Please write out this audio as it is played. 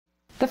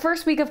The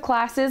first week of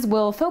classes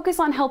will focus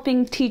on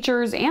helping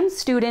teachers and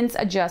students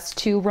adjust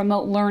to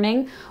remote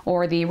learning,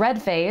 or the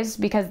red phase,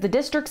 because the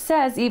district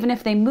says even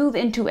if they move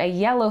into a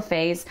yellow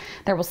phase,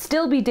 there will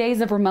still be days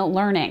of remote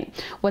learning.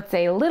 What's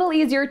a little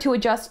easier to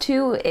adjust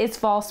to is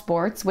fall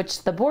sports,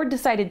 which the board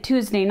decided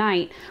Tuesday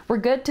night were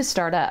good to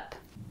start up.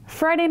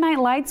 Friday Night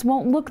Lights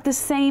won't look the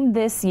same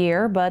this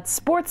year, but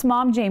sports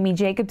mom Jamie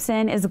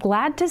Jacobson is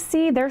glad to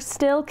see they're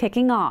still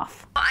kicking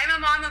off. I'm a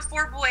mom of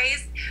 4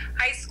 boys,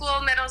 high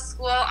school, middle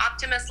school,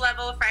 Optimist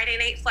level, Friday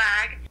Night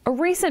Flag. A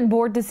recent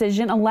board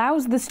decision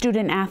allows the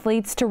student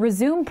athletes to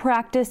resume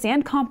practice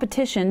and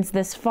competitions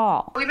this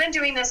fall. We've been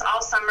doing this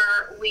all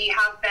summer. We've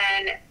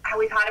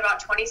had about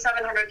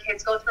 2,700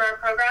 kids go through our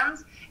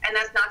programs, and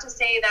that's not to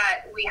say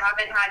that we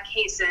haven't had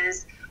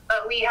cases,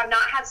 but we have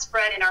not had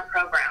spread in our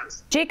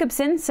programs.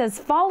 Jacobson says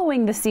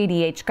following the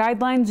CDH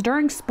guidelines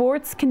during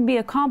sports can be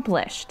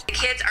accomplished. The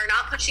kids are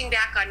not pushing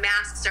back on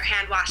masks or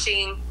hand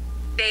washing.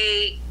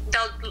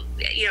 They'll,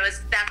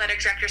 as the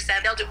athletic director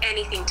said, they'll do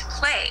anything to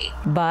play.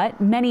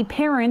 But many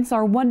parents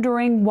are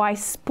wondering why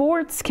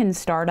sports can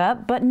start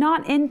up, but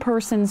not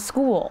in-person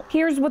school.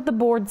 Here's what the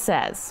board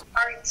says.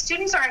 Our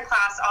students are in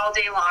class all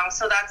day long,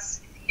 so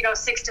that's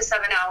 6 to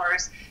 7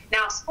 hours.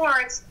 Now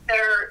sports,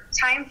 their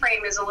time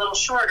frame is a little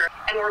shorter,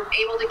 and we're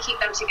able to keep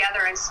them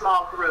together in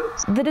small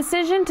groups. The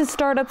decision to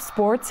start up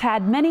sports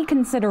had many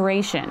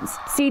considerations,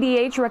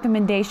 CDH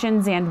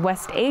recommendations and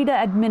West Ada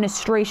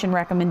administration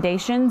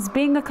recommendations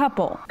being a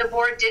couple. The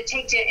board did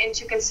take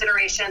into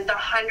consideration the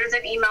hundreds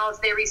of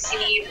emails they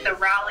received, the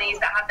rallies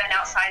that have been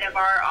outside of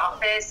our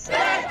office.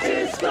 Back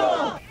to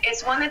school!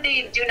 It's one that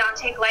they do not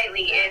take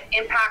lightly. It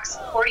impacts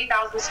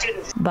 40,000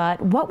 students. But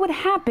what would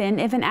happen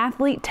if an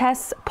athlete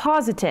tests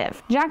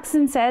positive?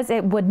 Jackson says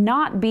it would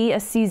not be a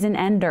season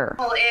ender.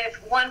 Well, if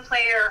one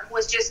player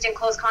was just in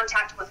close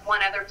contact with one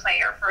other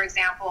player, for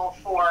example,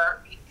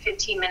 for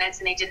 15 minutes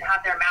and they didn't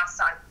have their masks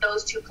on,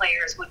 those 2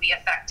 players would be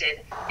affected.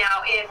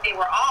 Now, if they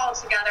were all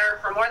together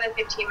for more than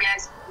 15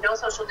 minutes, no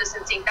social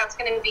distancing, that's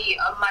going to be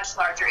a much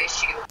larger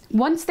issue.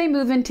 Once they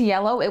move into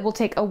yellow, it will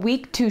take a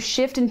week to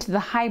shift into the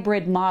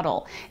hybrid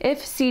model.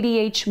 If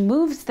CDH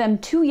moves them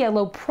to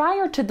yellow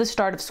prior to the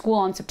start of school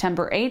on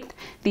September 8th,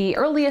 the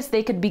earliest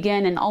they could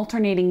begin an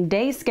alternating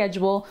day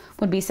schedule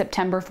would be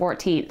September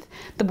 14th.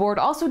 The board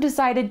also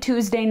decided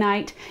Tuesday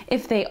night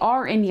if they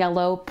are in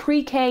yellow,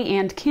 pre-K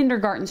and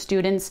kindergarten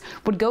students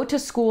would go to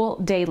school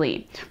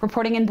daily.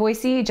 Reporting in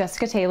Boise,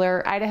 Jessica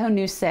Taylor, Idaho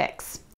News 6.